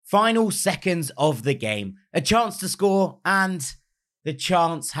Final seconds of the game, a chance to score, and the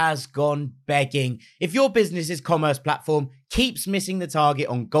chance has gone begging. If your business's commerce platform keeps missing the target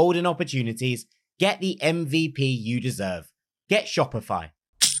on golden opportunities, get the MVP you deserve. Get Shopify.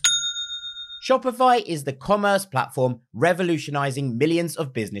 Shopify is the commerce platform revolutionizing millions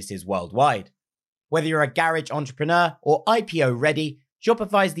of businesses worldwide. Whether you're a garage entrepreneur or IPO ready,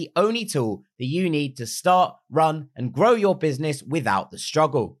 Shopify is the only tool that you need to start, run, and grow your business without the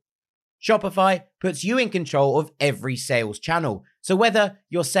struggle. Shopify puts you in control of every sales channel. So whether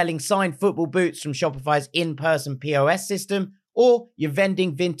you're selling signed football boots from Shopify's in-person POS system, or you're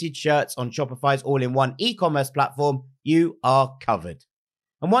vending vintage shirts on Shopify's all-in-one e-commerce platform, you are covered.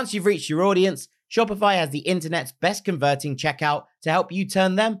 And once you've reached your audience, Shopify has the internet's best converting checkout to help you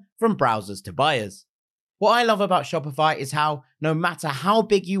turn them from browsers to buyers. What I love about Shopify is how, no matter how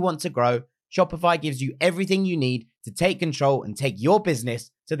big you want to grow, Shopify gives you everything you need to take control and take your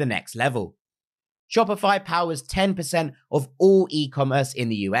business to the next level. Shopify powers 10% of all e-commerce in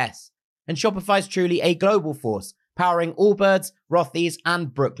the US. And Shopify is truly a global force, powering Allbirds, Rothy's, and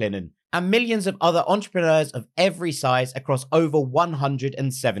Brooklinen, and millions of other entrepreneurs of every size across over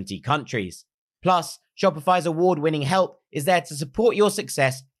 170 countries. Plus, Shopify's award-winning help is there to support your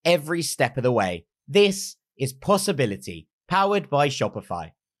success every step of the way. This is Possibility, powered by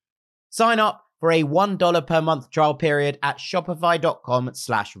Shopify. Sign up for a $1 per month trial period at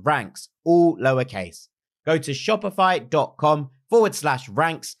shopify.com/ranks, all lowercase. Go to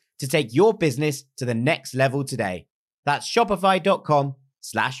shopify.com/ranks to take your business to the next level today. That's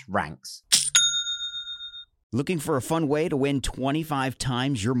shopify.com/ranks. Looking for a fun way to win 25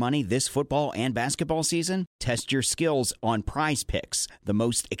 times your money this football and basketball season? Test your skills on Prize Picks, the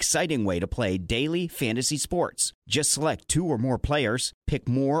most exciting way to play daily fantasy sports. Just select 2 or more players, pick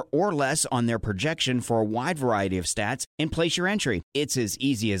more or less on their projection for a wide variety of stats, and place your entry. It's as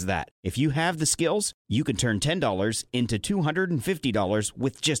easy as that. If you have the skills, you can turn $10 into $250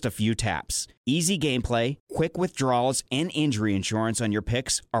 with just a few taps. Easy gameplay, quick withdrawals, and injury insurance on your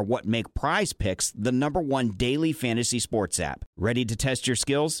picks are what make Prize Picks the #1 daily fantasy sports app. Ready to test your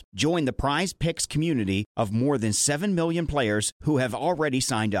skills? Join the Prize Picks community of more than 7 million players who have already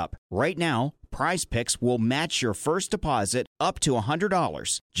signed up. Right now, Prize Picks will match your first deposit up to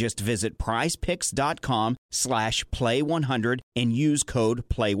 $100. Just visit prizepicks.com/play100 and use code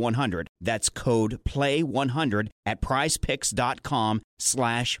PLAY100. That's code PLAY100 at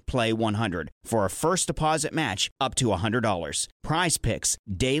prizepicks.com/play100 for a first deposit match up to $100. Prize Picks,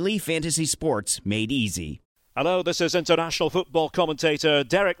 daily fantasy sports made easy. Hello, this is international football commentator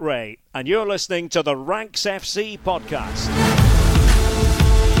Derek Ray, and you're listening to the Ranks FC podcast.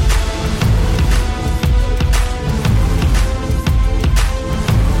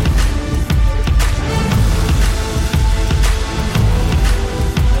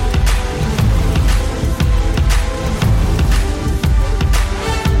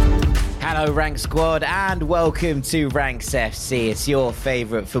 Hello, Rank Squad, and welcome to Ranks FC. It's your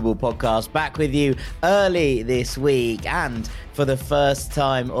favourite football podcast, back with you early this week and for the first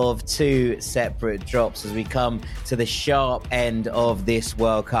time of 2 separate drops as we come to the sharp end of this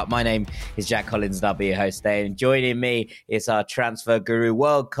World Cup. My name is Jack Collins, and I'll be your host today. And joining me is our transfer guru,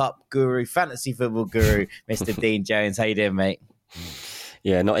 World Cup guru, fantasy football guru, Mr. Dean Jones. How you doing, mate?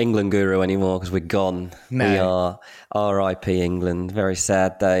 Yeah, not England guru anymore because we're gone. No. We are RIP England. Very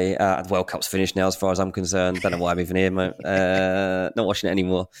sad day. The World Cup's finished now as far as I'm concerned. Don't know why I'm even here, mate. Not watching it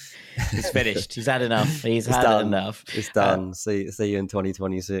anymore. It's finished. He's had enough. He's had enough. It's done. See you in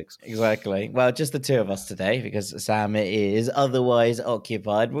 2026. Exactly. Well, just the two of us today because Sam is otherwise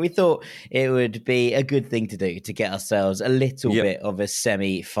occupied. But we thought it would be a good thing to do to get ourselves a little bit of a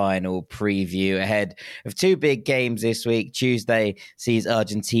semi-final preview ahead of 2 big games this week. Tuesday sees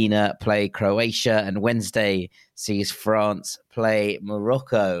Argentina play Croatia, and Wednesday sees France play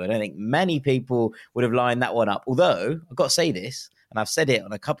Morocco. I don't think many people would have lined that one up. Although, I've got to say this, and I've said it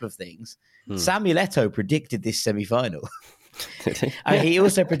on a couple of things, Samuel Eto'o predicted this semi-final. He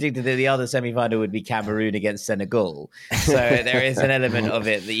also predicted that the other semi-final would be Cameroon against Senegal. So there is an element of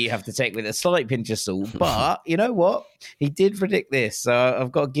it that you have to take with a slight pinch of salt. But you know what? He did predict this. So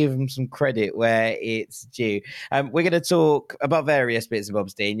I've got to give him some credit where it's due. We're going to talk about various bits and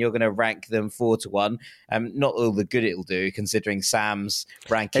bobs, Dean. You're going to rank them 4 to 1. Not all the good it'll do, considering Sam's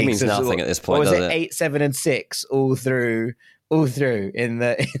rankings. It means nothing at this point, was does it? 8, 7, and 6 all through in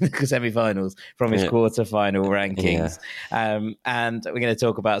the semi-finals from his quarter-final rankings. And we're going to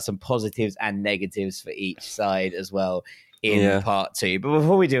talk about some positives and negatives for each side as well in part 2. But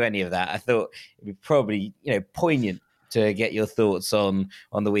before we do any of that, I thought it'd be probably poignant to get your thoughts on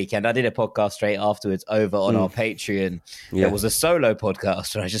the weekend. I did a podcast straight afterwards over on our Patreon. Yeah. It was a solo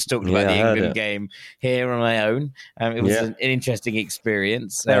podcast, and I just talked about the England game here on my own. It was an interesting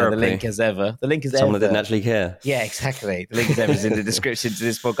experience. The link is ever. Someone that didn't actually care. Yeah, exactly. The link is ever in the description to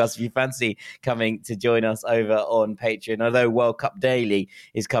this podcast if you fancy coming to join us over on Patreon. Although World Cup Daily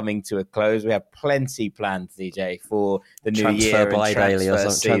is coming to a close, we have plenty planned, DJ, for the new year. Transfer by daily or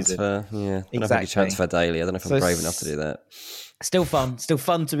something. Transfer, yeah. Exactly. Transfer daily. I don't know if I'm brave enough to do that. Still fun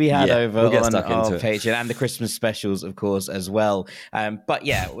to be had over on our Patreon, and the Christmas specials, of course, as well. But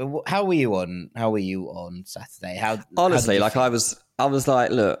yeah, how were you on Saturday? Honestly, I was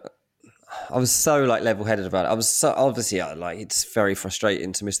like, look, I was so like level-headed about it. I was so obviously it's very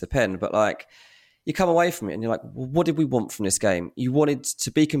frustrating to miss the pen, but like you come away from it and you're like, well, what did we want from this game? You wanted to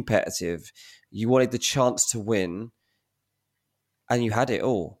be competitive, you wanted the chance to win, and you had it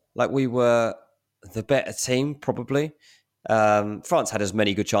all. Like we were the better team, probably. France had as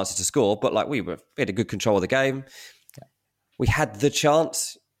many good chances to score, but like we had a good control of the game. We had the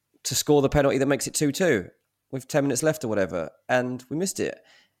chance to score the penalty that makes it 2-2 with 10 minutes left or whatever, and we missed it.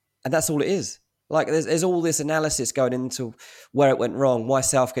 And that's all it is. Like there's all this analysis going into where it went wrong, why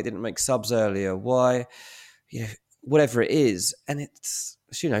Southgate didn't make subs earlier, why, whatever it is. And it's,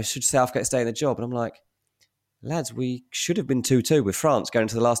 should Southgate stay in the job? And I'm like, lads, we should have been 2-2 with France going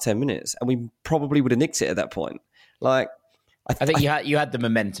into the last 10 minutes, and we probably would have nicked it at that point. Like, I think you had the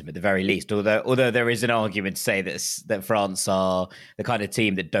momentum at the very least. Although there is an argument to say that France are the kind of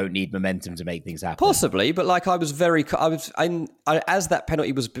team that don't need momentum to make things happen. Possibly, but like as that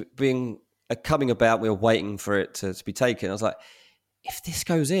penalty was coming about, we were waiting for it to be taken. I was like, if this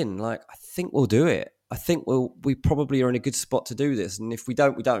goes in, like I think we'll do it. I think we probably are in a good spot to do this, and if we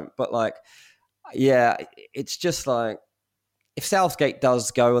don't, we don't. But like, yeah, it's just like if Southgate does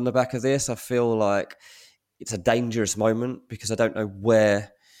go on the back of this, I feel like it's a dangerous moment because I don't know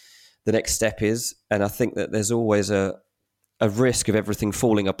where the next step is. And I think that there's always a risk of everything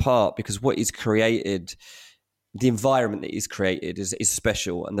falling apart because what he's created, the environment that he's created is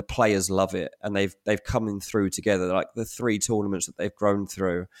special, and the players love it. And they've come in through together. Like the 3 tournaments that they've grown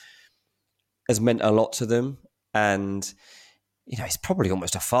through has meant a lot to them. And, he's probably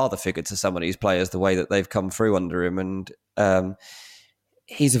almost a father figure to some of these players, the way that they've come through under him. And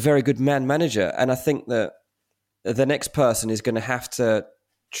he's a very good man manager. And I think that the next person is going to have to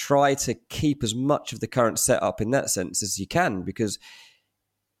try to keep as much of the current setup in that sense as you can because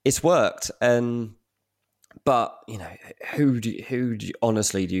it's worked. But who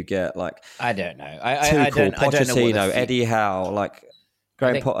honestly do you get? Like, I don't know. Tuchel, Pochettino, Eddie Howe, like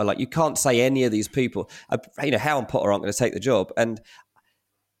Graham Potter. Like, you can't say any of these people. Howe and Potter aren't going to take the job. And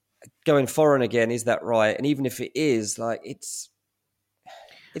going foreign again, is that right? And even if it is, like, it's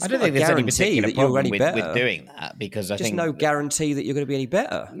I don't think there's any particular problem with doing that because I think there's no guarantee that you're going to be any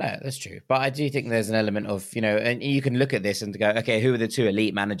better. No, that's true. But I do think there's an element of, and you can look at this and go, okay, who are the 2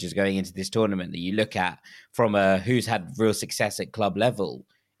 elite managers going into this tournament that you look at from who's had real success at club level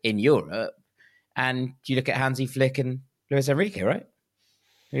in Europe? And you look at Hansi Flick and Luis Enrique, right?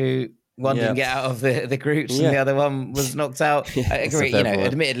 Who one didn't get out of the groups and the other one was knocked out. I agree,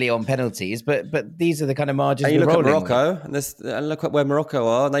 admittedly on penalties, but these are the kind of margins. And you look at Morocco, and look at where Morocco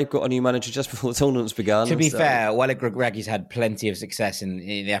are, and they've got a new manager just before the tournament's begun. To be fair, Walid Regragi's had plenty of success in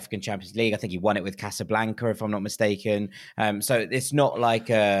the African Champions League. I think he won it with Casablanca, if I'm not mistaken. So it's not like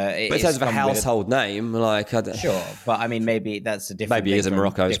but in terms of a household name, like sure, but I mean maybe that's a different. Maybe he is in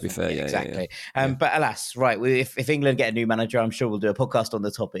Morocco, to be fair. Yeah, exactly. But alas, right? If England get a new manager, I'm sure we'll do a podcast on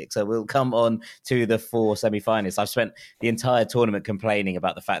the topic. So we'll come on to the 4 semi-finalists. I've spent the entire tournament complaining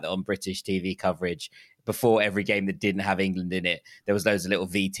about the fact that on British TV coverage, before every game that didn't have England in it, there was loads of little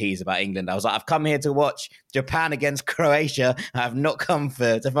VTs about England. I was like, I've come here to watch Japan against Croatia. I have not come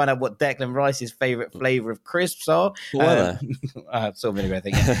to find out what Declan Rice's favourite flavour of crisps are. What are sort of vinegar, I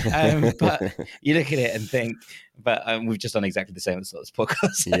think. But you look at it and think, but we've just done exactly the same as this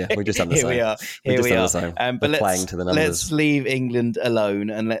podcast. Yeah, we just done the same. Here we are. But playing to the numbers. Let's leave England alone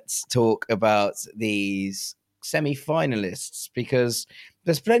and let's talk about these semi-finalists because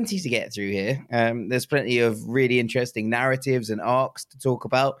there's plenty to get through here. There's plenty of really interesting narratives and arcs to talk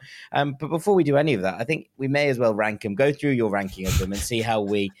about. But before we do any of that, I think we may as well rank them, go through your ranking of them and see how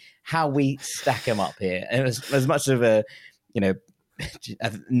we stack them up here. And as much of a,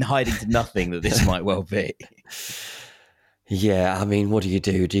 hiding to nothing that this might well be. Yeah, I mean, what do you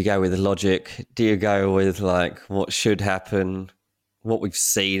do? Do you go with the logic? Do you go with like what should happen? What we've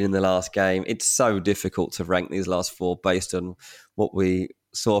seen in the last game? It's so difficult to rank these last 4 based on what we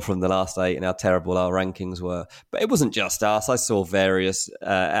saw from the last 8 and how terrible our rankings were. But it wasn't just us. I saw various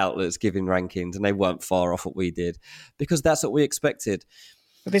outlets giving rankings, and they weren't far off what we did, because that's what we expected.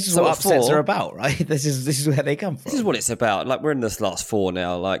 But this is what upsets are about, right? This is where they come from. This is what it's about. Like, we're in this last 4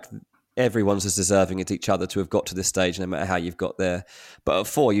 now. Like, everyone's as deserving as each other to have got to this stage, no matter how you've got there. But at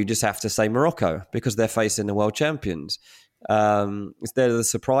 4, you just have to say Morocco, because they're facing the world champions. They're the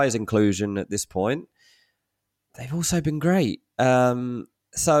surprise inclusion at this point. They've also been great.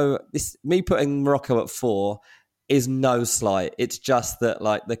 So me putting Morocco at 4 is no slight. It's just that,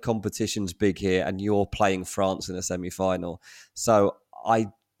 like, the competition's big here, and you're playing France in a semi-final. So I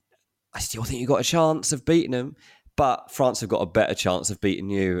still think you've got a chance of beating them, but France have got a better chance of beating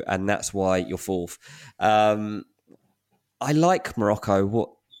you, and that's why you're 4th. I like Morocco,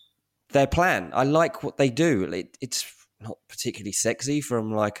 what their plan. I like what they do. It's not particularly sexy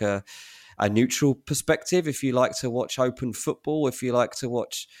from like a neutral perspective. If you like to watch open football, if you like to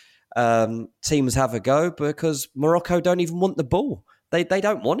watch teams have a go, because Morocco don't even want the ball. They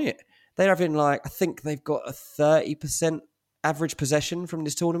don't want it. They're having, like, I think they've got a 30% average possession from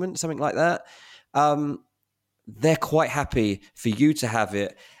this tournament, something like that. They're quite happy for you to have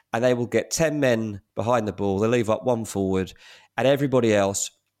it, and they will get 10 men behind the ball. They leave up 1 forward, and everybody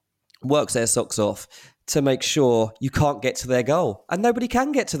else works their socks off to make sure you can't get to their goal. And nobody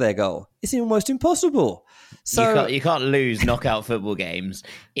can get to their goal. It's almost impossible. So you can't lose knockout football games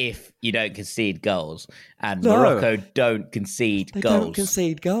if you don't concede goals. And Morocco don't concede goals. They don't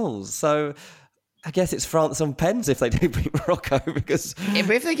concede goals. So I guess it's France on pens if they do beat Morocco, because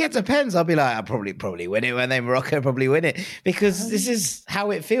if they get to pens, I'll be like, I'll probably win it. When they Morocco probably win it, because this is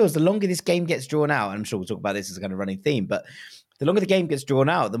how it feels. The longer this game gets drawn out, and I'm sure we'll talk about this as a kind of running theme, but the longer the game gets drawn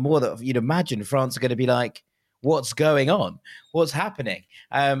out, the more that you'd imagine France are going to be like, what's going on? What's happening?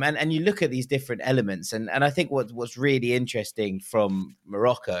 And you look at these different elements, and I think what's really interesting from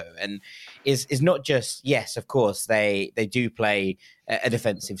Morocco and is not just, yes, of course, they do play a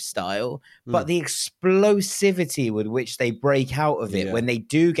defensive style, but the explosivity with which they break out of it when they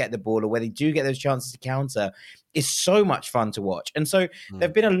do get the ball or when they do get those chances to counter is so much fun to watch. And so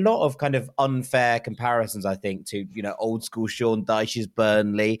there've been a lot of kind of unfair comparisons, I think, to, old school Sean Dyche's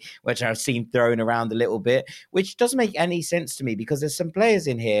Burnley, which I've seen thrown around a little bit, which doesn't make any sense to me, because there's some players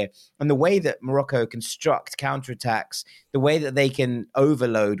in here, and the way that Morocco construct counterattacks, the way that they can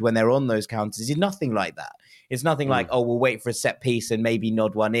overload when they're on those counters is nothing like that. It's nothing like, oh, we'll wait for a set piece and maybe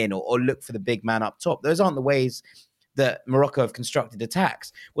nod one in, or look for the big man up top. Those aren't the ways that Morocco have constructed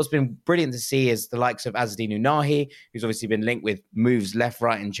attacks. What's been brilliant to see is the likes of Azzedine Ounahi, who's obviously been linked with moves left,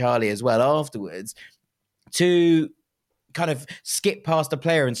 right, and Charlie as well afterwards, to kind of skip past a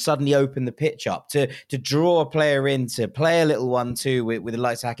player and suddenly open the pitch up, to draw a player in, to play a little 1-2 with the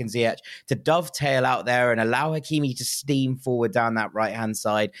likes of Hakim Ziyech, to dovetail out there and allow Hakimi to steam forward down that right-hand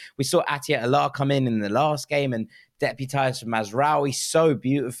side. We saw Atiat Allah come in the last game and deputise for Mazraoui so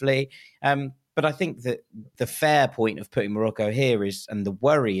beautifully. But I think that the fair point of putting Morocco here is, and the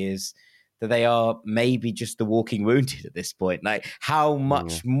worry is, that they are maybe just the walking wounded at this point. Like, how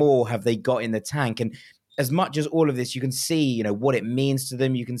much more have they got in the tank? And as much as all of this, you can see, what it means to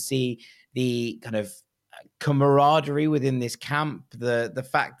them. You can see the kind of camaraderie within this camp, the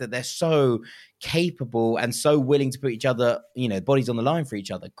fact that they're so capable and so willing to put each other, bodies on the line for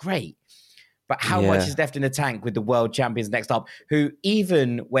each other. Great. But how much is left in the tank with the world champions next up, who,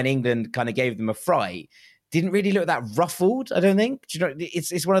 even when England kind of gave them a fright, didn't really look that ruffled, I don't think.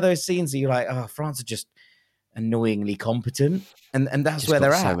 It's one of those scenes that you're like, oh, France are just annoyingly competent. And that's where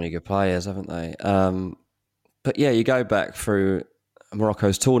they're at. So many good players, haven't they? But yeah, you go back through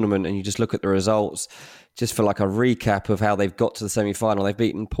Morocco's tournament and you just look at the results, just for like a recap of how they've got to the semi-final. They've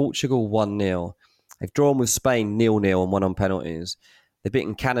beaten Portugal 1-0. They've drawn with Spain 0-0 and won on penalties. They've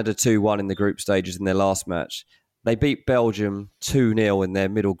beaten Canada 2-1 in the group stages in their last match. They beat Belgium 2-0 in their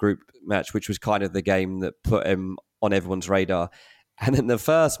middle group match, which was kind of the game that put them on everyone's radar. And then the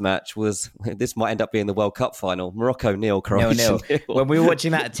first match was, this might end up being the World Cup final, Morocco 0, Croatia 0. When we were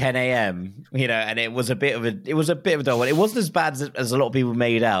watching that at 10 a.m., and it was a bit of a dull one. It wasn't as bad as a lot of people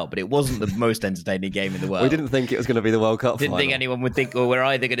made out, but it wasn't the most entertaining game in the world. We didn't think it was going to be the World Cup final. Didn't think anyone would think, we're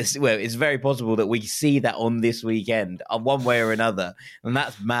either going to see, it's very possible that we see that on this weekend, one way or another. And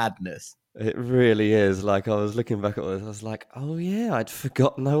that's madness. It really is. Like, I was looking back at this, I was like, oh yeah, I'd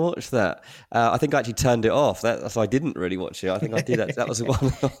forgotten I watched that. I think I actually turned it off. So I didn't really watch it. I think I did. That was one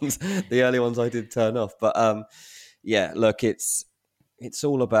of the early ones I did turn off. But yeah, look, it's it's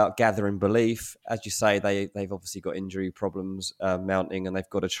all about gathering belief. As you say, they've obviously got injury problems mounting, and they've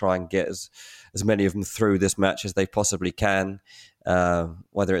got to try and get as many of them through this match as they possibly can,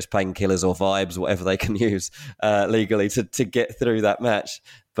 whether it's painkillers or vibes, whatever they can use legally to get through that match.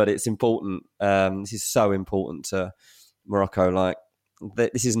 But it's important. This is so important to Morocco. Like,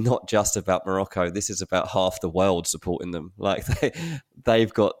 this is not just about Morocco. This is about half the world supporting them. Like,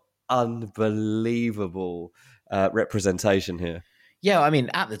 they've got unbelievable representation here. Yeah, I mean,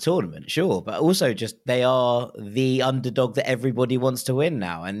 at the tournament, sure, but also just they are the underdog that everybody wants to win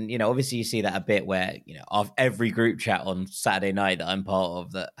now. And, obviously you see that a bit where, of every group chat on Saturday night that I'm part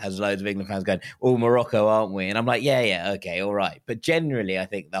of that has loads of England fans going, oh, Morocco, aren't we? And I'm like, yeah, okay, all right. But generally, I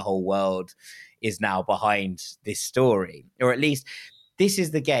think the whole world is now behind this story, or at least this is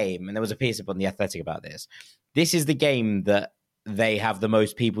the game. And there was a piece up on The Athletic about this. This is the game that they have the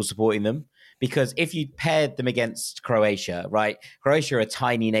most people supporting them. Because if you paired them against Croatia, right? Croatia are a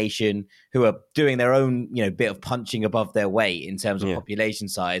tiny nation who are doing their own, bit of punching above their weight in terms of population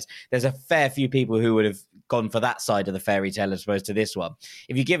size. There's a fair few people who would have gone for that side of the fairy tale as opposed to this one.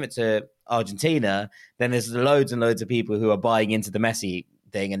 If you give it to Argentina, then there's loads and loads of people who are buying into the Messi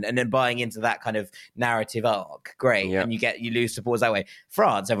thing and then buying into that kind of narrative arc. Great. And you lose supporters that way.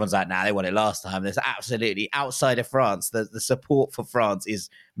 France, everyone's like, they won it last time. There's absolutely, outside of France, the support for France is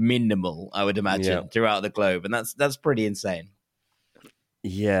minimal, I would imagine, throughout the globe. And that's pretty insane.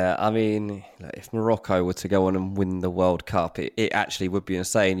 Yeah, I mean, if Morocco were to go on and win the World Cup, it actually would be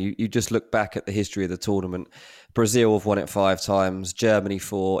insane. You just look back at the history of the tournament. Brazil have won it 5 times, Germany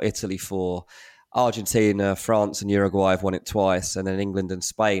 4, Italy 4, Argentina, France and Uruguay have won it twice, and then England and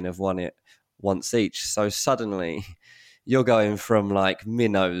Spain have won it once each. So suddenly you're going from like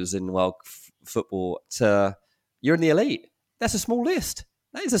minnows in world football to you're in the elite. That's a small list.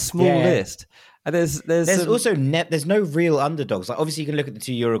 That is a small list. And there's also there's no real underdogs. Like, obviously you can look at the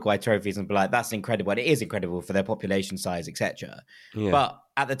 2 Uruguay trophies and be like, that's incredible. And it is incredible for their population size, etc. Yeah. But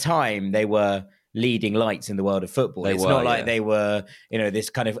at the time they were leading lights in the world of football. It's not like they were, this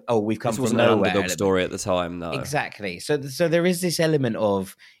kind of, we've come from nowhere. This was an underdog story at the time, no. Exactly. So there is this element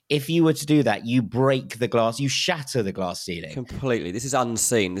of, if you were to do that, you break the glass, you shatter the glass ceiling. Completely. This is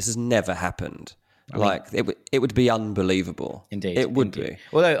unseen. This has never happened. It would be unbelievable. Indeed. It would be.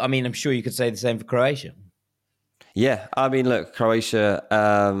 Although, I mean, I'm sure you could say the same for Croatia. Yeah. I mean, look, Croatia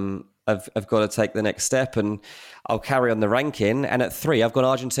have got to take the next step, and I'll carry on the ranking. And at 3, I've got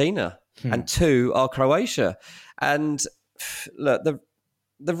Argentina. And 2 are Croatia. And look,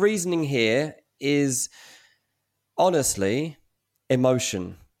 the reasoning here is, honestly,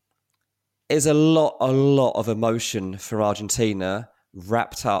 emotion. There's a lot of emotion for Argentina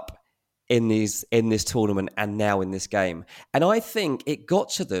wrapped up in this tournament and now in this game. And I think it got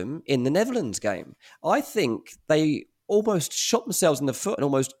to them in the Netherlands game. I think they almost shot themselves in the foot and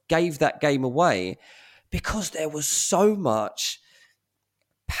almost gave that game away because there was so much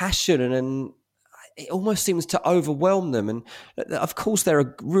passion and it almost seems to overwhelm them. And of course, they're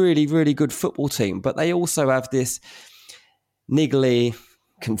a really, really good football team, but they also have this niggly,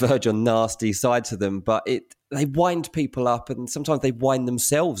 converge on nasty side to them. But they wind people up, and sometimes they wind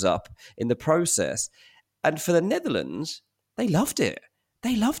themselves up in the process. And for the Netherlands, they loved it.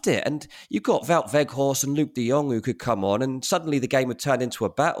 They loved it. And you got Wout Weghorst and Luuk de Jong who could come on, and suddenly the game would turn into a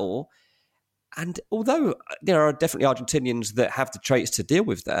battle. And although there are definitely Argentinians that have the traits to deal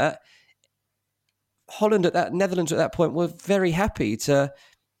with that, Netherlands at that point were very happy to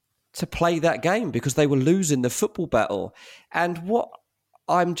play that game because they were losing the football battle. And what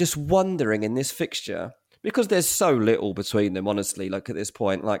I'm just wondering in this fixture, because there's so little between them, honestly, like at this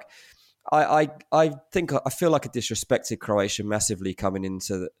point, like I feel like I disrespected Croatia massively coming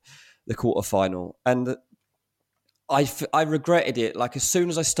into the quarterfinal. And I regretted it. Like, as soon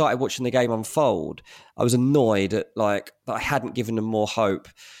as I started watching the game unfold, I was annoyed at that I hadn't given them more hope,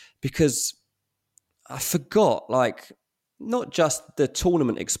 because I forgot, not just the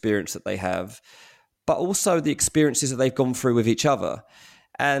tournament experience that they have, but also the experiences that they've gone through with each other.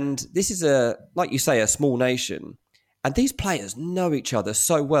 And this is like you say, a small nation. And these players know each other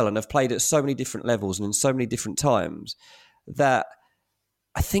so well and have played at so many different levels and in so many different times that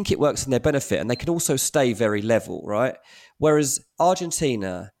I think it works in their benefit, and they can also stay very level, right? Whereas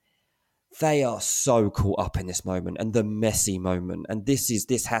Argentina, they are so caught up in this moment and the Messi moment, and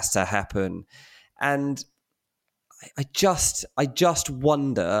this has to happen. And I just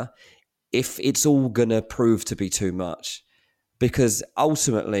wonder if it's all gonna prove to be too much, because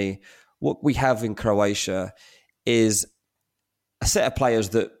ultimately what we have in Croatia is a set of players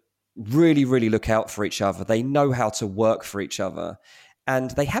that really, really look out for each other. They know how to work for each other.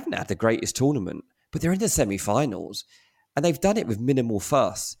 And they haven't had the greatest tournament, but they're in the semi-finals. And they've done it with minimal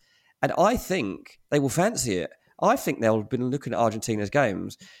fuss. And I think they will fancy it. I think they'll have been looking at Argentina's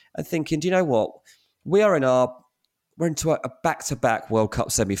games and thinking, do you know what? We're into a back-to-back World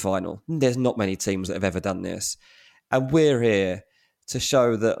Cup semi-final. There's not many teams that have ever done this. And we're here to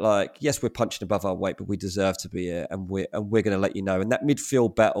show that, like, yes, we're punching above our weight, but we deserve to be here, and we're going to let you know. And that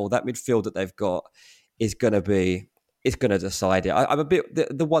midfield battle, that midfield that they've got, is going to decide it. I'm a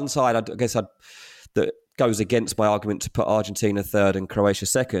bit the one side, I guess, that goes against my argument to put Argentina third and Croatia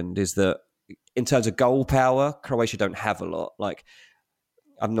second is that in terms of goal power, Croatia don't have a lot. Like,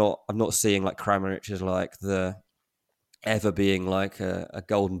 I'm not seeing like Kramaric as like the ever being like a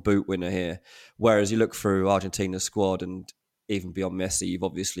golden boot winner here. Whereas you look through Argentina's squad and even beyond Messi, you've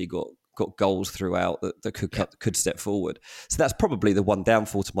obviously got goals throughout that could step forward. So that's probably the one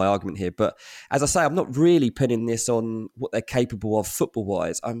downfall to my argument here. But as I say, I'm not really pinning this on what they're capable of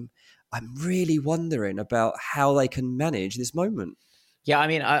football-wise. I'm really wondering about how they can manage this moment. Yeah, I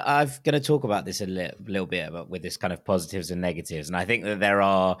mean, I'm going to talk about this a little bit about with this kind of positives and negatives. And I think that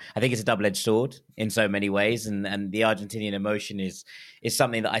I think it's a double-edged sword in so many ways. And the Argentinian emotion is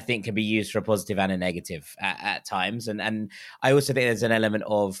something that I think can be used for a positive and a negative at times. And I also think there's an element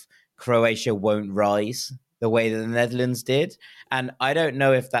of Croatia won't rise the way that the Netherlands did. And I don't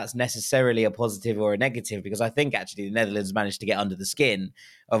know if that's necessarily a positive or a negative, because I think actually the Netherlands managed to get under the skin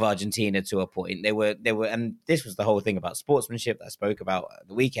of Argentina to a point. They were, and this was the whole thing about sportsmanship that I spoke about at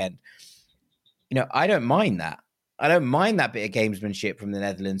the weekend. You know, I don't mind that. I don't mind that bit of gamesmanship from the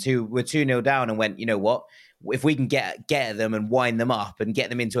Netherlands, who were 2-0 down and went, you know what? If we can get at them and wind them up and get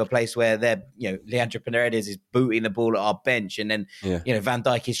them into a place where they're, you know, Leandro Paredes is booting the ball at our bench and then, you know, Van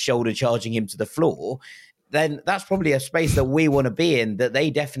Dijk is shoulder charging him to the floor, then that's probably a space that we want to be in that they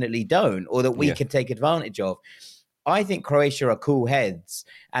definitely don't, or that we can take advantage of. I think Croatia are cool heads.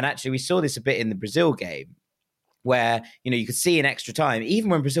 And actually, we saw this a bit in the Brazil game where, you know, you could see in extra time, even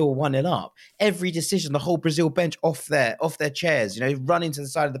when Brazil were 1-0 up, every decision, the whole Brazil bench off their chairs, you know, running to the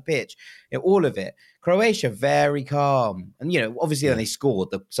side of the pitch, you know, all of it. Croatia, very calm. And, you know, obviously when they scored,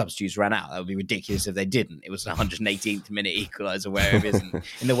 the substitutes ran out. That would be ridiculous if they didn't. It was an 118th minute equaliser, wherever it is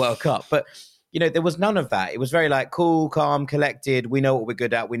in the World Cup. But, you know, there was none of that. It was very like cool, calm, collected. We know what we're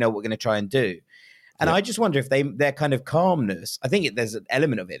good at. We know what we're going to try and do. And I just wonder if their kind of calmness, I think there's an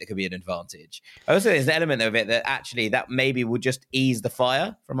element of it that could be an advantage. I also think there's an element of it that actually that maybe will just ease the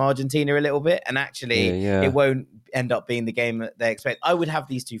fire from Argentina a little bit. And actually it won't end up being the game that they expect. I would have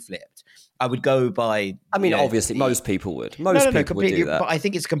these two flipped. I would go by... I mean, obviously, most people would. Most people would do that. But I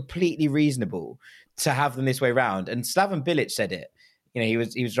think it's completely reasonable to have them this way round. And Slaven Bilic said it. You know,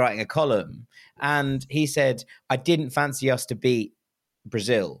 he was writing a column and he said, I didn't fancy us to beat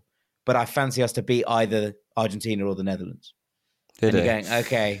Brazil, but I fancy us to beat either Argentina or the Netherlands. And you're going,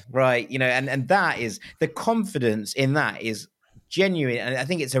 okay, right. You know, and that is, the confidence in that is genuine. And I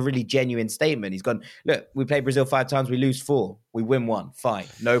think it's a really genuine statement. He's gone, look, we play Brazil 5 times, we lose 4, we win 1, fine,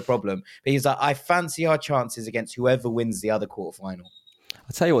 no problem. But he's like, I fancy our chances against whoever wins the other quarterfinal.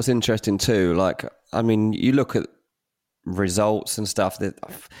 I'll tell you what's interesting too. Like, I mean, you look at results and stuff, that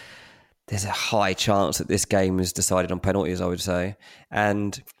there's a high chance that this game is decided on penalties, I would say.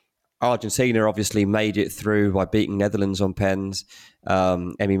 And Argentina obviously made it through by beating Netherlands on pens.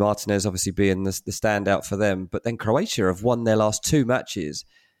 Emi Martinez obviously being the standout for them. But then Croatia have won their last 2 matches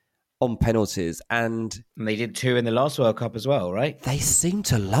on penalties. And they did 2 in the last World Cup as well, right? They seem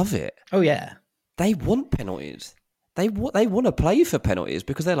to love it. Oh, yeah. They want penalties. They want to play for penalties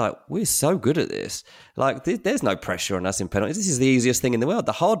because they're like, we're so good at this. Like, there's no pressure on us in penalties. This is the easiest thing in the world.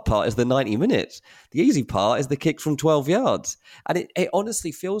 The hard part is the 90 minutes. The easy part is the kick from 12 yards. And it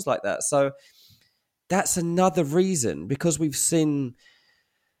honestly feels like that. So that's another reason, because we've seen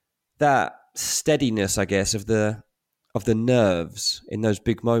that steadiness, I guess, of the nerves in those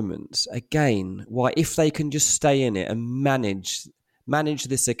big moments. Again, why, if they can just stay in it and manage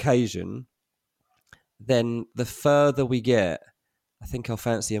this occasion, then the further we get, I think I'll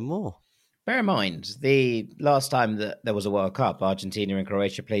fancy them more. Bear in mind, the last time that there was a World Cup, Argentina and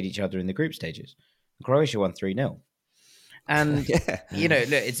Croatia played each other in the group stages. Croatia won 3-0. And, you know,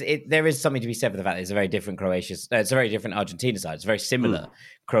 look, there is something to be said for the fact that it's a very different it's a very different Argentina side. It's a very similar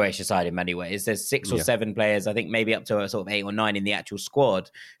Croatia side in many ways. There's 6 or 7 players, I think maybe up to a sort of 8 or 9 in the actual squad,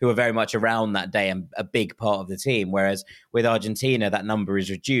 who are very much around that day and a big part of the team. Whereas with Argentina, that number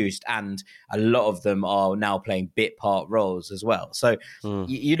is reduced and a lot of them are now playing bit part roles as well. So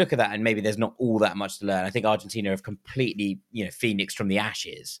you look at that and maybe there's not all that much to learn. I think Argentina have completely, you know, phoenixed from the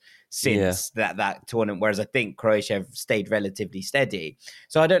ashes since that tournament, whereas I think Croatia have stayed relatively steady.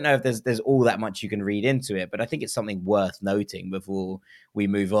 So I don't know if there's all that much you can read into it, but I think it's something worth noting before we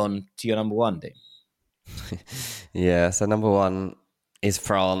move on to your number 1, Dean. Yeah, so number one is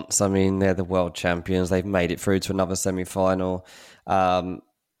France. I mean, they're the world champions. They've made it through to another semi-final.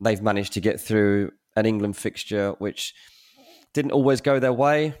 They've managed to get through an England fixture, which didn't always go their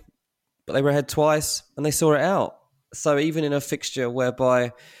way, but they were ahead twice and they saw it out. So even in a fixture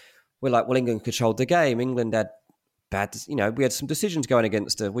whereby we're like, well, England controlled the game. England had bad, we had some decisions going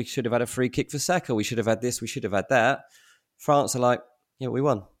against her. We should have had a free kick for Saka. We should have had this. We should have had that. France are like, yeah, we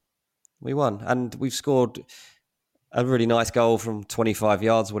won. We won. And we've scored a really nice goal from 25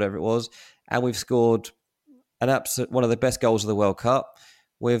 yards, whatever it was. And we've scored one of the best goals of the World Cup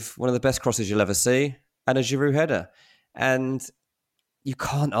with one of the best crosses you'll ever see and a Giroud header. And you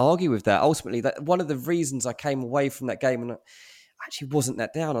can't argue with that. Ultimately, that one of the reasons I came away from that game and I actually wasn't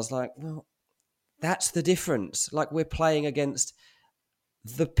that down. I was like, well, that's the difference. Like, we're playing against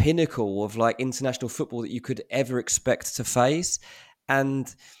the pinnacle of like international football that you could ever expect to face.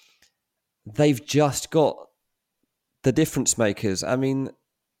 And they've just got the difference makers. I mean,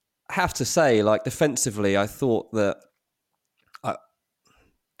 I have to say, like, defensively, I thought that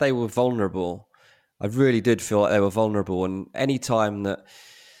they were vulnerable. I really did feel like they were vulnerable. And any time that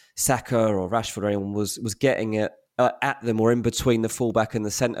Saka or Rashford or anyone was getting it at them or in between the fullback and the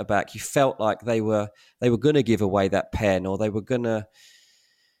centre-back, you felt like they were going to give away that pen or they were going to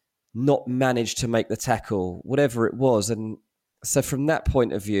not manage to make the tackle, whatever it was. And so from that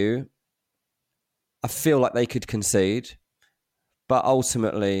point of view, I feel like they could concede. But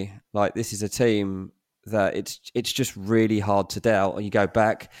ultimately, like, this is a team that it's just really hard to doubt. And you go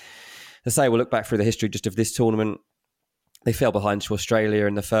back, let's say we'll look back through the history just of this tournament. They fell behind to Australia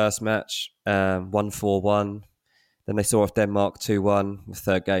in the first match, 1-4-1. Then they saw off Denmark 2-1. The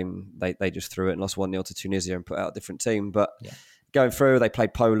third game, they just threw it and lost 1-0 to Tunisia and put out a different team. But going through, they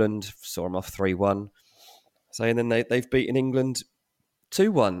played Poland, saw them off 3-1. So, and then they've beaten England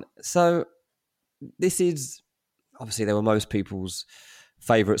 2-1. So this is, obviously, they were most people's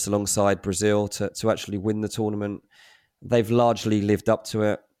favourites alongside Brazil to actually win the tournament. They've largely lived up to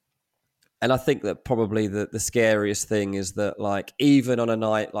it. And I think that probably the scariest thing is that, like, even on a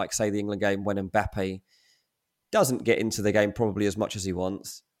night like, say, the England game when Mbappe doesn't get into the game probably as much as he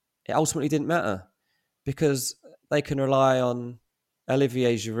wants, it ultimately didn't matter because they can rely on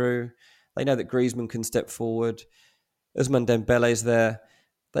Olivier Giroud. They know that Griezmann can step forward. Ousmane Dembele's there.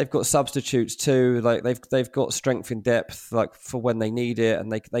 They've got substitutes too. Like they've got strength in depth, like for when they need it,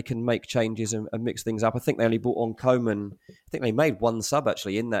 and they can make changes and mix things up. I think they only brought on Coman. I think they made one sub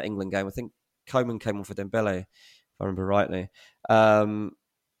actually in that England game. I think Coman came on for Dembele, if I remember rightly.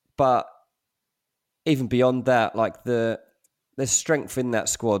 But even beyond that, like there's strength in that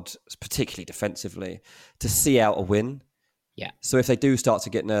squad, particularly defensively, to see out a win. Yeah. So if they do start to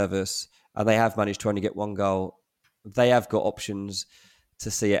get nervous, and they have managed to only get one goal, they have got options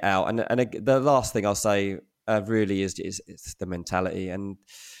to see it out. And the last thing I'll say really is the mentality. And,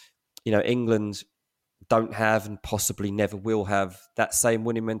 England don't have and possibly never will have that same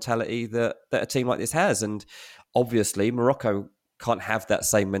winning mentality that a team like this has. And obviously Morocco can't have that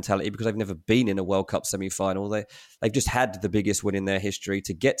same mentality because they've never been in a World Cup semi-final. They've just had the biggest win in their history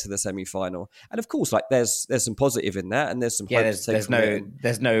to get to the semi-final. And of course, like there's some positive in that, and there's some hope.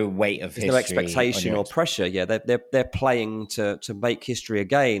 There's no weight of history, no expectation or pressure. Yeah, they're playing to make history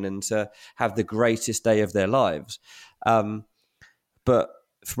again and to have the greatest day of their lives. But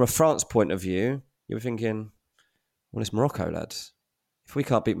from a France point of view, you were thinking, well, it's Morocco, lads. If we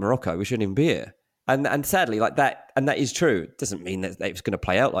can't beat Morocco, we shouldn't even be here. And sadly, like that, and that is true. It doesn't mean that it's going to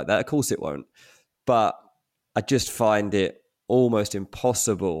play out like that. Of course it won't. But I just find it almost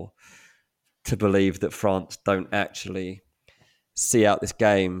impossible to believe that France don't actually see out this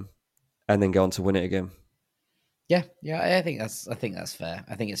game and then go on to win it again. Yeah, I think that's fair.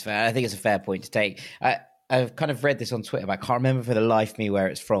 I think it's fair. I think it's a fair point to take. I've kind of read this on Twitter, but I can't remember for the life of me where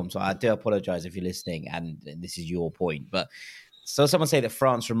it's from. So I do apologize if you're listening and this is your point. But so someone say that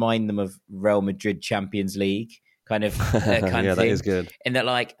France remind them of Real Madrid Champions League kind of kind yeah, of thing. That is good. In that,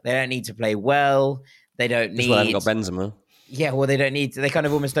 like, they don't need to play well. They don't need. That's why they haven't got Benzema. Yeah, well, they don't need. They kind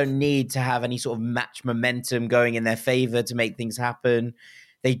of almost don't need to have any sort of match momentum going in their favor to make things happen.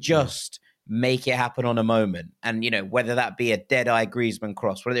 They just make it happen on a moment. And, whether that be a dead-eye Griezmann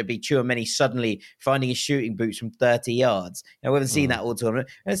cross, whether it be Tchouaméni suddenly finding his shooting boots from 30 yards. We haven't seen that all tournament.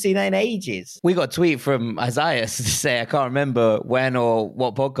 We haven't seen that in ages. We got a tweet from Isaiah to say, I can't remember when or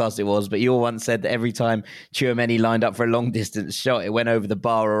what podcast it was, but you once said that every time Tchouaméni lined up for a long-distance shot, it went over the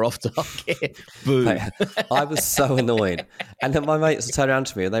bar or off target. Boom. I was so annoyed. And then my mates turned around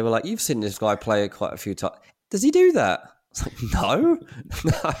to me and they were like, you've seen this guy play quite a few times. Does he do that? It's like, no.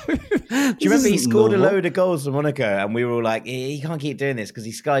 Do you remember he scored a load of goals for Monaco and we were all like, he can't keep doing this because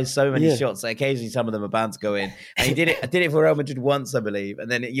he skies so many shots that occasionally some of them are bound to go in. And he did it. I did it for Real Madrid once, I believe. And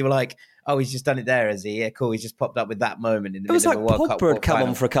then you were like, oh, he's just done it there, has he? Yeah, cool. He's just popped up with that moment in the middle of a World Cup. It was like Pogba had come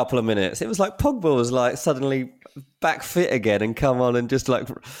on for a couple of minutes. It was like Pogba was like suddenly back fit again and come on and just like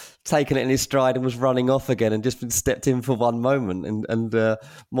taken it in his stride and was running off again and just been stepped in for one moment and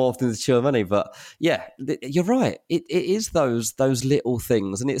more often than Tchouaméni. But yeah, you're right. It is those little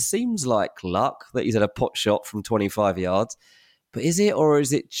things, and it seems like luck that he's had a pot shot from 25 yards. But is it, or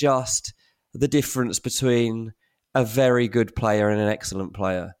is it just the difference between a very good player and an excellent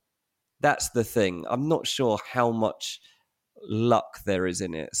player? That's the thing. I'm not sure how much luck there is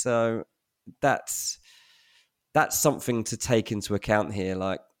in it. So that's something to take into account here.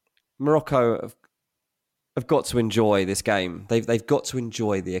 Like, Morocco have got to enjoy this game. They've got to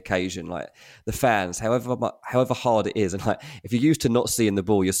enjoy the occasion. Like, the fans, however hard it is, and like, if you're used to not seeing the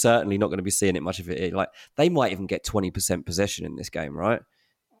ball, you're certainly not going to be seeing it much of it. Like, they might even get 20% possession in this game, right?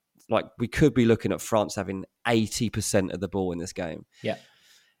 Like, we could be looking at France having 80% of the ball in this game. Yeah.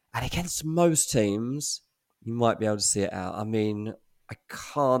 And against most teams, you might be able to see it out. I mean, I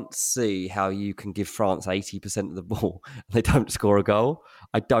can't see how you can give France 80% of the ball and they don't score a goal.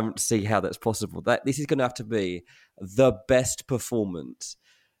 I don't see how that's possible. This is going to have to be the best performance.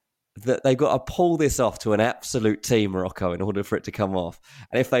 That they've got to pull this off to an absolute team, Morocco, in order for it to come off.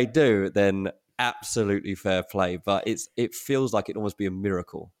 And if they do, then absolutely fair play. But it feels like it'd almost be a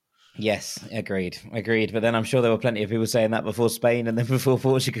miracle. Yes, agreed. But then I'm sure there were plenty of people saying that before Spain and then before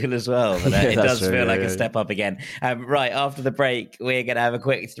Portugal as well. But it does feel like a step up again. Right, after the break, we're going to have a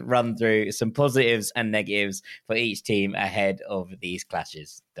quick run through some positives and negatives for each team ahead of these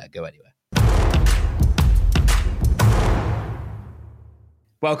clashes. Don't go anywhere.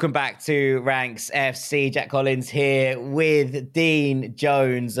 Welcome back to Ranks FC. Jack Collins here with Dean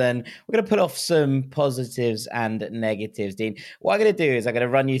Jones, and we're going to put off some positives and negatives. Dean, what I'm going to do is I'm going to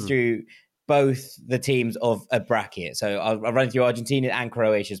run you through both the teams of a bracket. So I'll run through Argentina and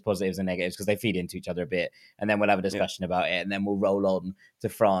Croatia's positives and negatives because they feed into each other a bit, and then we'll have a discussion about it, and then we'll roll on to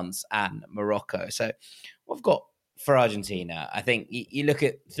France and Morocco. So what I've got for Argentina, I think you look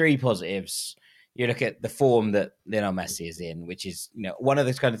at three positives. You look at the form that Lionel Messi is in, which is, one of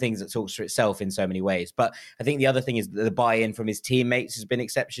those kind of things that talks for itself in so many ways. But I think the other thing is that the buy-in from his teammates has been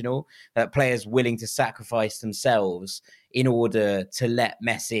exceptional. That players willing to sacrifice themselves in order to let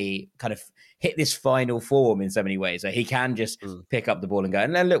Messi kind of hit this final form in so many ways. So he can just pick up the ball and go.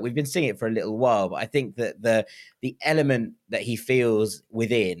 And then look, we've been seeing it for a little while, but I think that the element that he feels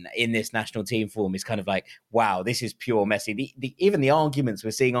within in this national team form is kind of like, wow, this is pure Messi. Even the arguments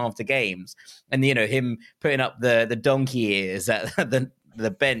we're seeing after games, and him putting up the donkey ears at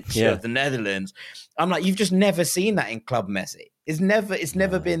the bench of the Netherlands. I'm like, you've just never seen that in Club Messi. It's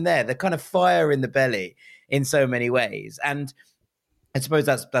never been there. The kind of fire in the belly in so many ways. And I suppose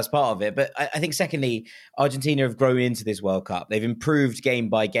that's part of it. But I think, secondly, Argentina have grown into this World Cup. They've improved game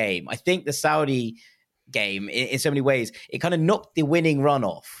by game. I think the Saudi game, in so many ways, it kind of knocked the winning run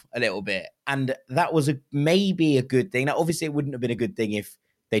off a little bit. And that was maybe a good thing. Now, obviously, it wouldn't have been a good thing if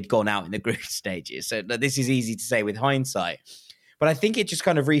they'd gone out in the group stages. So this is easy to say with hindsight. But I think it just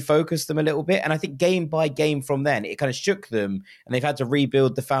kind of refocused them a little bit. And I think game by game from then, it kind of shook them and they've had to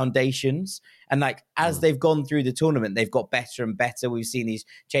rebuild the foundations. And as they've gone through the tournament, they've got better and better. We've seen these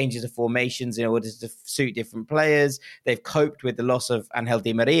changes of formations in order to suit different players. They've coped with the loss of Angel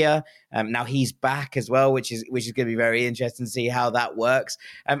Di Maria. Now he's back as well, which is going to be very interesting to see how that works.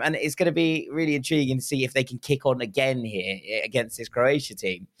 And it's going to be really intriguing to see if they can kick on again here against this Croatia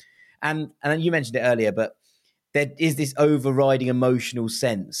team. And you mentioned it earlier, but there is this overriding emotional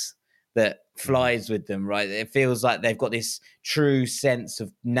sense that flies with them, right? It feels like they've got this true sense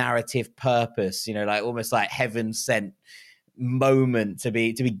of narrative purpose, almost like heaven sent moment to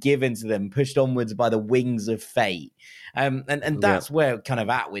be given to them, pushed onwards by the wings of fate. And that's where we're kind of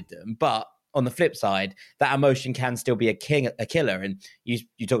at with them. But on the flip side, that emotion can still be a killer. And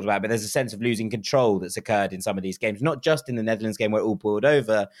you talked about it, but there's a sense of losing control that's occurred in some of these games, not just in the Netherlands game where it all boiled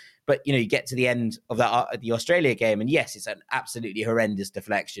over, but, you get to the end of the Australia game. And yes, it's an absolutely horrendous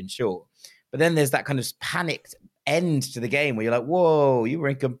deflection, sure. But then there's that kind of panicked end to the game where you're like, whoa, you were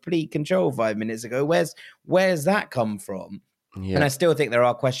in complete control 5 minutes ago. Where's that come from? Yeah. And I still think there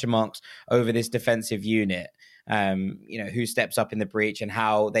are question marks over this defensive unit. Who steps up in the breach and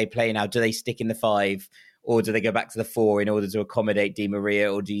how they play now. Do they stick in the 5 or do they go back to the 4 in order to accommodate Di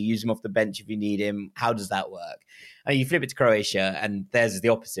Maria, or do you use him off the bench if you need him? How does that work? And you flip it to Croatia and theirs is the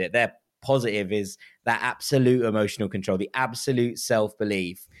opposite. Their positive is that absolute emotional control, the absolute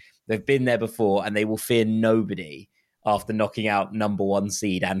self-belief. They've been there before and they will fear nobody after knocking out number 1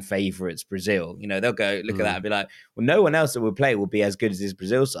 seed and favourites Brazil. You know, they'll go look at that and be like, well, no one else that will play will be as good as this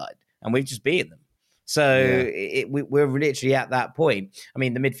Brazil side. And we've just beaten them. So we're literally at that point. I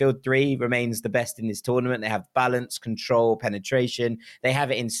mean, the midfield 3 remains the best in this tournament. They have balance, control, penetration. They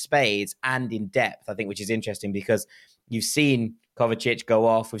have it in spades and in depth, I think, which is interesting because you've seen Kovacic go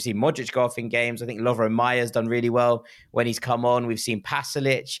off. We've seen Modric go off in games. I think Lovro Mayer's done really well when he's come on. We've seen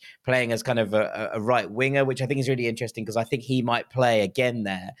Pasalic playing as kind of a right winger, which I think is really interesting because I think he might play again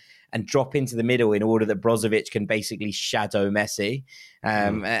there and drop into the middle in order that Brozovic can basically shadow Messi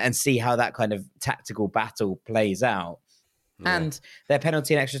and see how that kind of tactical battle plays out. Yeah. And their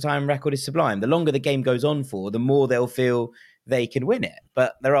penalty and extra time record is sublime. The longer the game goes on for, the more they'll feel they can win it.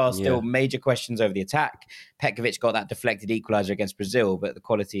 But there are still major questions over the attack. Petkovic got that deflected equaliser against Brazil, but the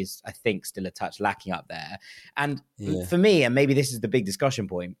quality is, I think, still a touch lacking up there. And for me, and maybe this is the big discussion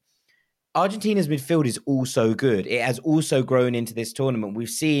point, Argentina's midfield is also good. It has also grown into this tournament. We've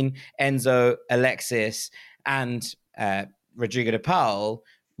seen Enzo, Alexis, and Rodrigo de Paul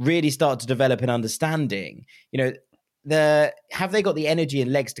really start to develop an understanding. You know, have they got the energy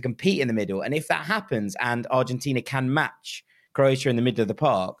and legs to compete in the middle? And if that happens and Argentina can match Croatia in the middle of the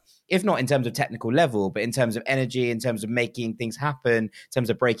park, if not in terms of technical level, but in terms of energy, in terms of making things happen, in terms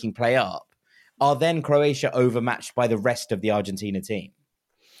of breaking play up, are then Croatia overmatched by the rest of the Argentina team?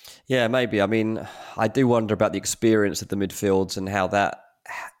 Yeah, maybe. I mean, I do wonder about the experience of the midfields and how that,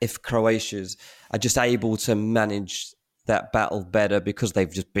 if Croatia's are just able to manage that battle better because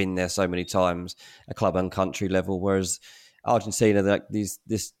they've just been there so many times at club and country level, whereas Argentina, like this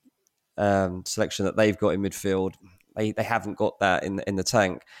selection that they've got in midfield, they haven't got that in the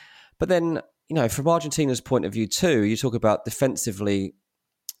tank. But then, you know, from Argentina's point of view too, you talk about defensively,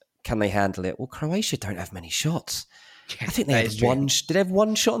 can they handle it? Well, Croatia don't have many shots. I think they had one. Did they have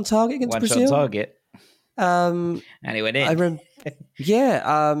one shot on target against Brazil? One shot on target. And he went in.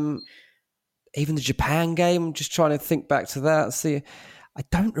 Even the Japan game, I'm just trying to think back to that. See, I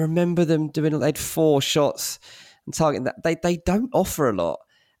don't remember them doing. They had 4 shots on target. They don't offer a lot,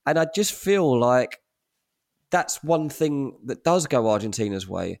 and I just feel like that's one thing that does go Argentina's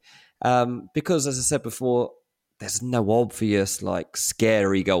way, because as I said before, there's no obvious like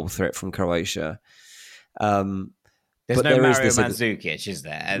scary goal threat from Croatia. There's no Mario Mandzukic, is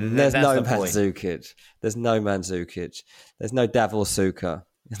there? And there's no Mandzukic. There's no Mandzukic. There's no Davor Suker.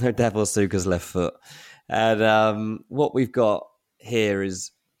 There's no Davor Suker's left foot. And what we've got here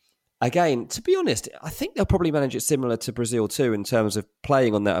is, again, to be honest, I think they'll probably manage it similar to Brazil too in terms of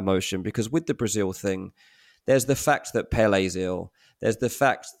playing on that emotion, because with the Brazil thing, there's the fact that Pele's ill. There's the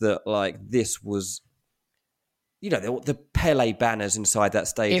fact that like this was, you know, the Pele banners inside that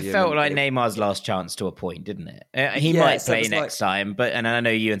stadium. It felt like Neymar's last chance to a point, didn't it? He might play next time, but and I know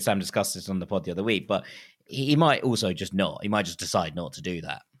you and Sam discussed this on the pod the other week, but he might also just not. He might just decide not to do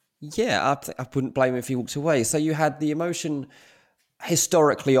that. Yeah, I wouldn't blame him if he walked away. So you had the emotion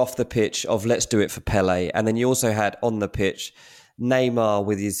historically off the pitch of let's do it for Pele, and then you also had on the pitch Neymar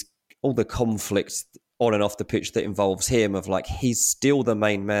with all the conflicts on and off the pitch that involves him of like he's still the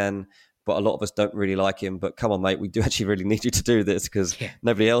main man, but a lot of us don't really like him. But come on, mate, we do actually really need you to do this because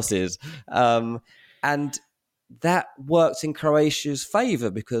nobody else is. And that worked in Croatia's favour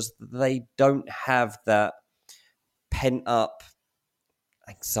because they don't have that pent-up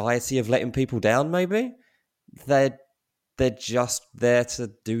anxiety of letting people down, maybe. They're just there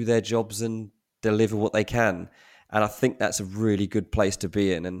to do their jobs and deliver what they can. And I think that's a really good place to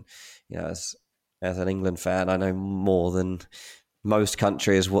be in. And, you know, as an England fan, I know more than most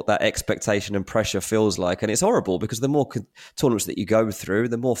countries what that expectation and pressure feels like. And it's horrible because the more tournaments that you go through,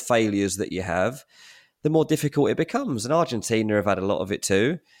 the more failures that you have, the more difficult it becomes. And Argentina have had a lot of it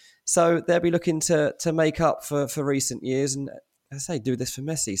too. So they'll be looking to make up for recent years and, as I say, do this for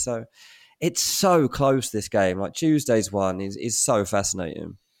Messi. So it's so close, this game. Like Tuesday's one is so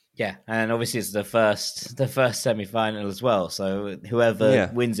fascinating. Yeah, and obviously it's the first semi-final as well. So whoever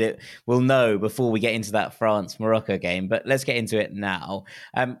wins it will know before we get into that France-Morocco game. But let's get into it now.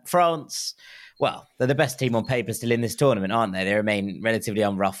 France, well, they're the best team on paper still in this tournament, aren't they? They remain relatively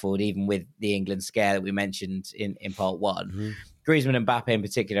unruffled, even with the England scare that we mentioned in part one. Mm-hmm. Griezmann and Mbappe in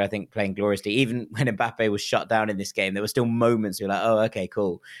particular, I think, playing gloriously. Even when Mbappe was shut down in this game, there were still moments where you're like, oh, okay,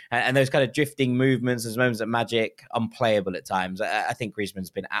 cool. And those kind of drifting movements, those moments of magic, unplayable at times. I think Griezmann's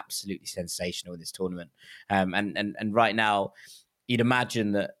been absolutely sensational in this tournament. And right now, you'd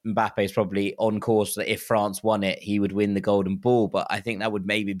imagine that Mbappe is probably on course that if France won it, he would win the Golden Ball. But I think that would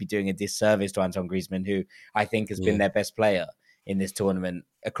maybe be doing a disservice to Antoine Griezmann, who I think has been their best player in this tournament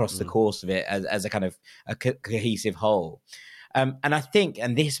across the course of it as a kind of a cohesive whole. And I think,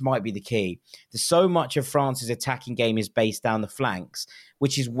 and this might be the key, so much of France's attacking game is based down the flanks,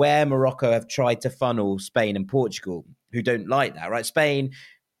 which is where Morocco have tried to funnel Spain and Portugal, who don't like that, right? Spain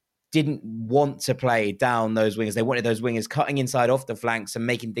didn't want to play down those wingers. They wanted those wingers cutting inside off the flanks and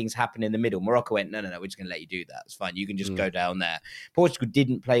making things happen in the middle. Morocco went, no, we're just going to let you do that. It's fine. You can just go down there. Portugal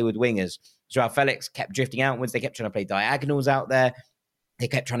didn't play with wingers. Joao Felix kept drifting outwards. They kept trying to play diagonals out there. They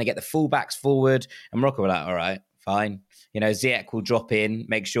kept trying to get the fullbacks forward. And Morocco were like, all right, fine. Ziyech will drop in,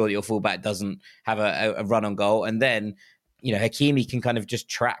 make sure that your fullback doesn't have a run on goal. And then, Hakimi can kind of just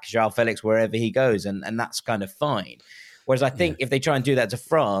track Joao Felix wherever he goes. And that's kind of fine. Whereas I think if they try and do that to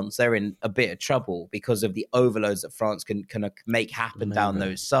France, they're in a bit of trouble because of the overloads that France can make happen down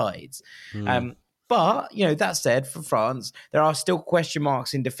those sides. But, that said, for France, there are still question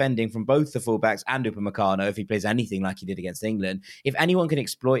marks in defending from both the fullbacks and Upamecano if he plays anything like he did against England. If anyone can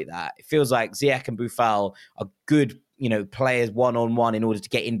exploit that, it feels like Ziyech and Boufal are good players one-on-one in order to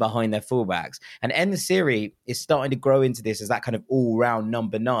get in behind their fullbacks. And En-Nesyri is starting to grow into this as that kind of all-round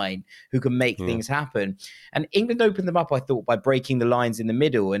number 9 who can make things happen. And England opened them up, I thought, by breaking the lines in the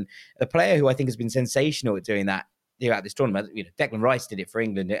middle. And a player who I think has been sensational at doing that throughout this tournament, Declan Rice did it for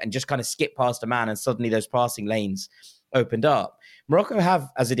England and just kind of skipped past a man and suddenly those passing lanes opened up. Morocco have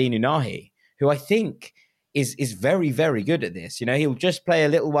Azzedine Ounahi, who I think is very, very good at this. He'll just play a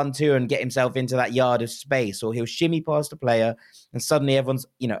little 1-2 and get himself into that yard of space, or he'll shimmy past a player and suddenly everyone's,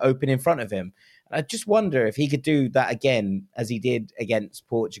 open in front of him. I just wonder if he could do that again as he did against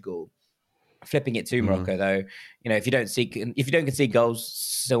Portugal. Flipping it to Morocco, though, if you don't concede goals,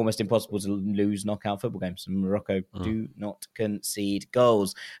 it's almost impossible to lose knockout football games. Morocco do not concede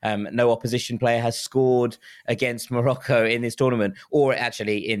goals. No opposition player has scored against Morocco in this tournament, or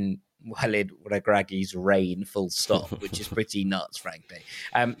actually in Walid Regragui's reign, full stop, which is pretty nuts, frankly.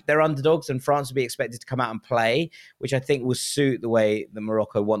 They're underdogs, and France will be expected to come out and play, which I think will suit the way that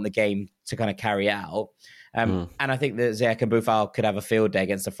Morocco want the game to kind of carry out. And I think that Ziyech and Boufal could have a field day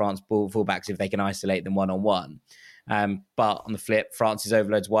against the France fullbacks if they can isolate them one-on-one. But on the flip, France's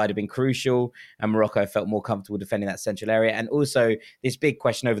overloads wide have been crucial, and Morocco felt more comfortable defending that central area. And also this big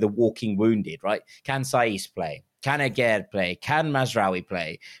question over the walking wounded, right? Can Saiss play? Can Aguerd play? Can Mazraoui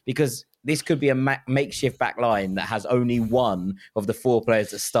play? Because this could be a makeshift back line that has only one of the 4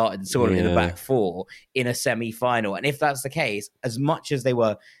 players that started the tournament in the back 4 in a semi-final. And if that's the case, as much as they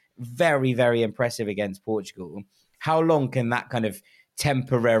were very, very impressive against Portugal, how long can that kind of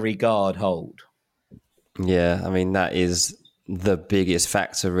temporary guard hold? Yeah, I mean, that is the biggest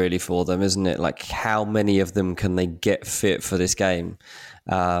factor really for them, isn't it? Like, how many of them can they get fit for this game?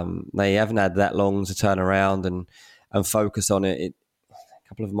 They haven't had that long to turn around and focus on it. A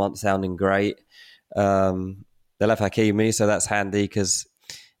couple of months sounding great. They'll have Hakimi, so that's handy because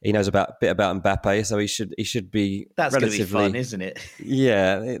he knows a bit about Mbappe, so he should be. That's going to be fun, isn't it?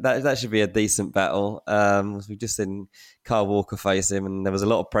 Yeah, that should be a decent battle. We've just seen Kyle Walker face him, and there was a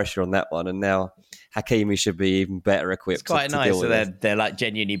lot of pressure on that one. And now Hakimi should be even better equipped. It's quite nice. So they're like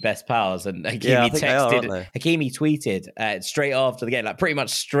genuinely best pals. And Hakimi Hakimi tweeted straight after the game, like pretty much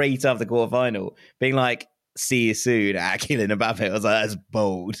straight after the quarterfinal, being like, "See you soon, Kylian Mbappe." I was like, that's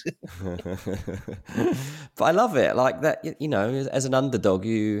bold. But I love it. Like that, as an underdog,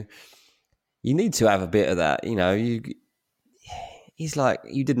 you need to have a bit of that. He's like,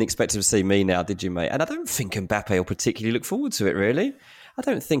 you didn't expect to see me now, did you, mate? And I don't think Mbappe will particularly look forward to it, really. I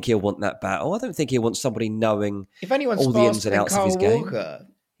don't think he'll want that battle. I don't think he'll want somebody knowing if anyone's all the ins and outs of his game. Walker.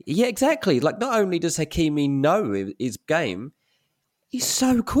 Yeah, exactly. Like, not only does Hakimi know his game, he's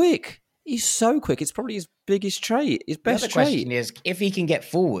so quick. He's so quick. It's probably his biggest trait, his best trait. The question is, if he can get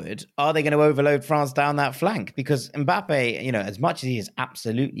forward, are they going to overload France down that flank? Because Mbappe, as much as he is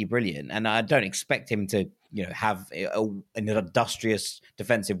absolutely brilliant, and I don't expect him to, have an industrious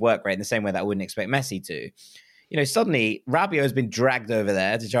defensive work rate in the same way that I wouldn't expect Messi to. Suddenly Rabiot has been dragged over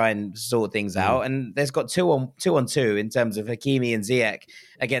there to try and sort things out, and there's got two on two in terms of Hakimi and Ziyech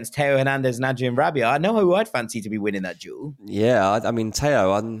against Theo Hernandez and Adrien Rabiot. I know who I'd fancy to be winning that duel. Yeah, I mean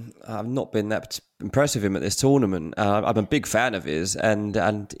Theo, I've not been that impressed with him at this tournament. I'm a big fan of his, and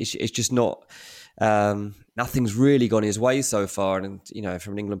it's just not. Nothing's really gone his way so far, and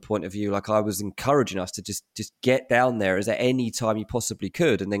from an England point of view, like I was encouraging us to just get down there as at any time you possibly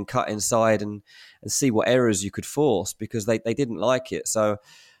could, and then cut inside and see what errors you could force, because they didn't like it. So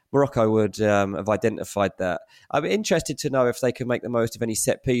Morocco would have identified that. I'm interested to know if they can make the most of any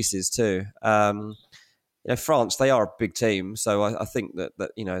set pieces too. France, they are a big team, so I think that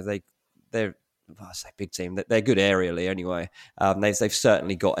they're. I say big team. They're good aerially anyway. They've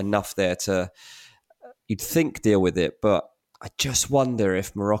certainly got enough there to, you'd think, deal with it. But I just wonder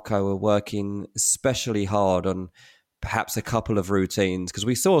if Morocco are working especially hard on perhaps a couple of routines, because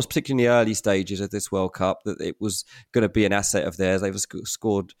we saw, particularly in the early stages of this World Cup, that it was going to be an asset of theirs. They've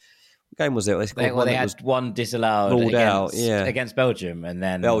scored. What game was it? They had one disallowed against Belgium, and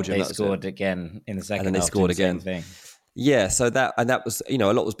then they scored again in the second half. And then they scored again. Yeah, so that was, a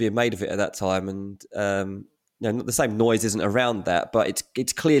lot was being made of it at that time, and the same noise isn't around that, but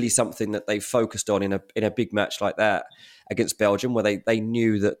it's clearly something that they focused on in a big match like that against Belgium, where they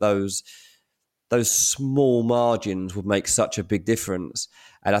knew that those small margins would make such a big difference.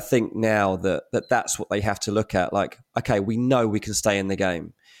 And I think now that's what they have to look at. Like, okay, we know we can stay in the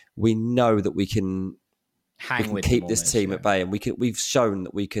game. We know that we can keep this team at bay, and we've shown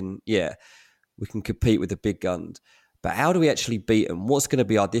that we can compete with the big guns. But how do we actually beat them? What's going to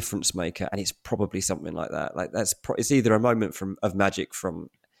be our difference maker? And it's probably something like that. Like it's either a moment of magic from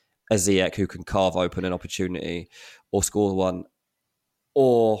a Ziyech who can carve open an opportunity or score one,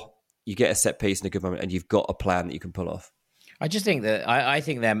 or you get a set piece in a good moment and you've got a plan that you can pull off. I just think that I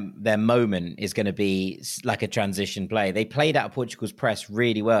think their moment is going to be like a transition play. They played out of Portugal's press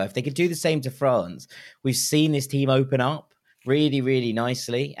really well. If they could do the same to France, we've seen this team open up really, really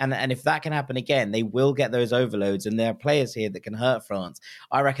nicely. And if that can happen again, they will get those overloads, and there are players here that can hurt France.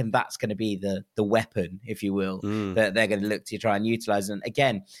 I reckon that's going to be the weapon, if you will, that they're going to look to try and utilize. And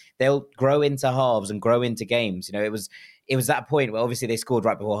again, they'll grow into halves and grow into games. It was that point where obviously they scored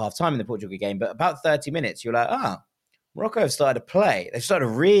right before half time in the Portugal game, but about 30 minutes, you're like, Morocco have started to play. They've started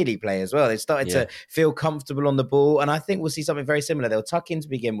to really play as well. They've started to feel comfortable on the ball. And I think we'll see something very similar. They'll tuck in to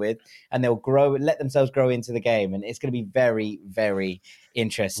begin with, and they'll let themselves grow into the game. And it's going to be very, very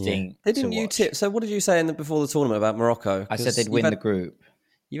interesting. Yeah. Didn't you tip? So what did you say before the tournament about Morocco? I said they'd win the group.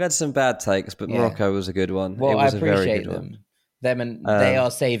 You've had some bad takes, but Morocco was a good one. Well, it was I appreciate a very good them. one. Them and they are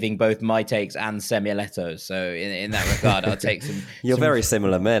saving both my takes and Semioletto's. So in that regard, I'll take some. You're very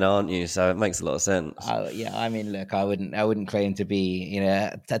similar men, aren't you? So it makes a lot of sense. I mean, look, I wouldn't claim to be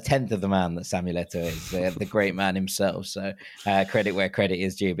a tenth of the man that Samioletto is, the great man himself. So credit where credit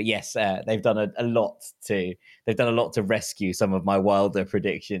is due. But yes, they've done a lot to rescue some of my wilder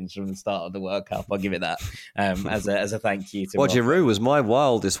predictions from the start of the World Cup. I'll give it that as a thank you to. Well, Giroud was my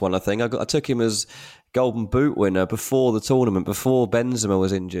wildest one. I think I took him as Golden Boot winner before the tournament, before Benzema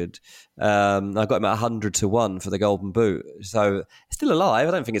was injured. I got him at 100-1 for the Golden Boot. So it's still alive.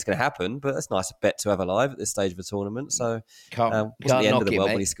 I don't think it's going to happen, but that's a nice bet to have alive at this stage of a tournament. So wasn't the end of the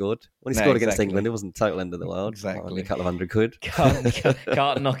world when he scored. When he scored against England, it wasn't the total end of the world. Exactly. A couple of £100.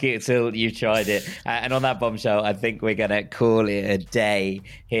 Can't knock it till you've tried it. And on that bombshell, I think we're going to call it a day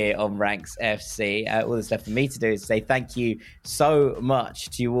here on Ranks FC. All that's left for me to do is say thank you so much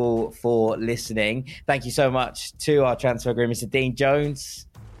to you all for listening. Thank you so much to our transfer guru, Mr. Dean Jones.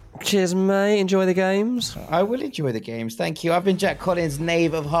 Cheers, mate. Enjoy the games. I will enjoy the games. Thank you. I've been Jack Collins,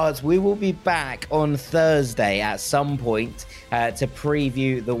 Knave of Hearts. We will be back on Thursday at some point to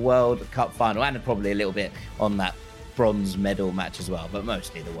preview the World Cup final, and probably a little bit on that bronze medal match as well, but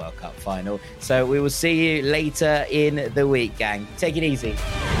mostly the World Cup final. So we will see you later in the week, gang. Take it easy.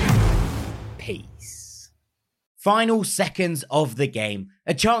 Peace. Final seconds of the game.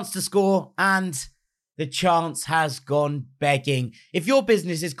 A chance to score, and the chance has gone begging. If your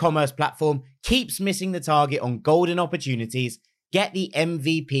business's commerce platform keeps missing the target on golden opportunities, get the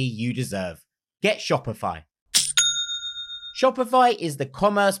MVP you deserve. Get Shopify. Shopify is the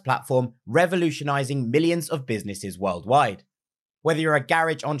commerce platform revolutionizing millions of businesses worldwide. Whether you're a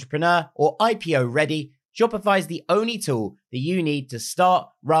garage entrepreneur or IPO ready, Shopify is the only tool that you need to start,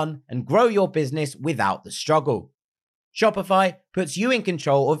 run, and grow your business without the struggle. Shopify puts you in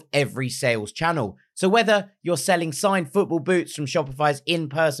control of every sales channel. So whether you're selling signed football boots from Shopify's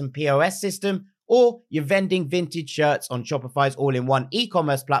in-person POS system, or you're vending vintage shirts on Shopify's all-in-one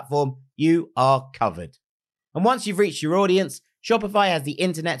e-commerce platform, you are covered. And once you've reached your audience, Shopify has the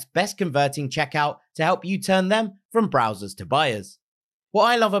internet's best converting checkout to help you turn them from browsers to buyers. What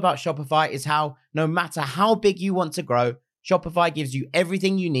I love about Shopify is how, no matter how big you want to grow, Shopify gives you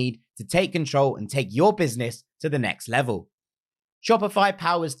everything you need to take control and take your business to the next level. Shopify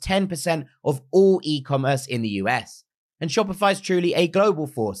powers 10% of all e-commerce in the US. And Shopify is truly a global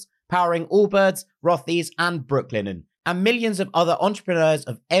force, powering Allbirds, Rothy's, and Brooklinen, and millions of other entrepreneurs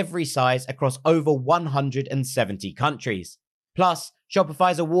of every size across over 170 countries. Plus,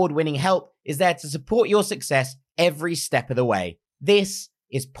 Shopify's award-winning help is there to support your success every step of the way. This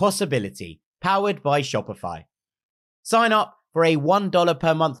is Possibility, powered by Shopify. Sign up for a $1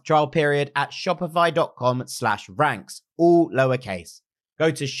 per month trial period at shopify.com/ranks, all lowercase.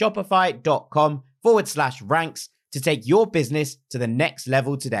 Go to shopify.com/ranks to take your business to the next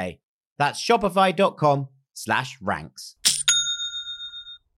level today. That's shopify.com/ranks.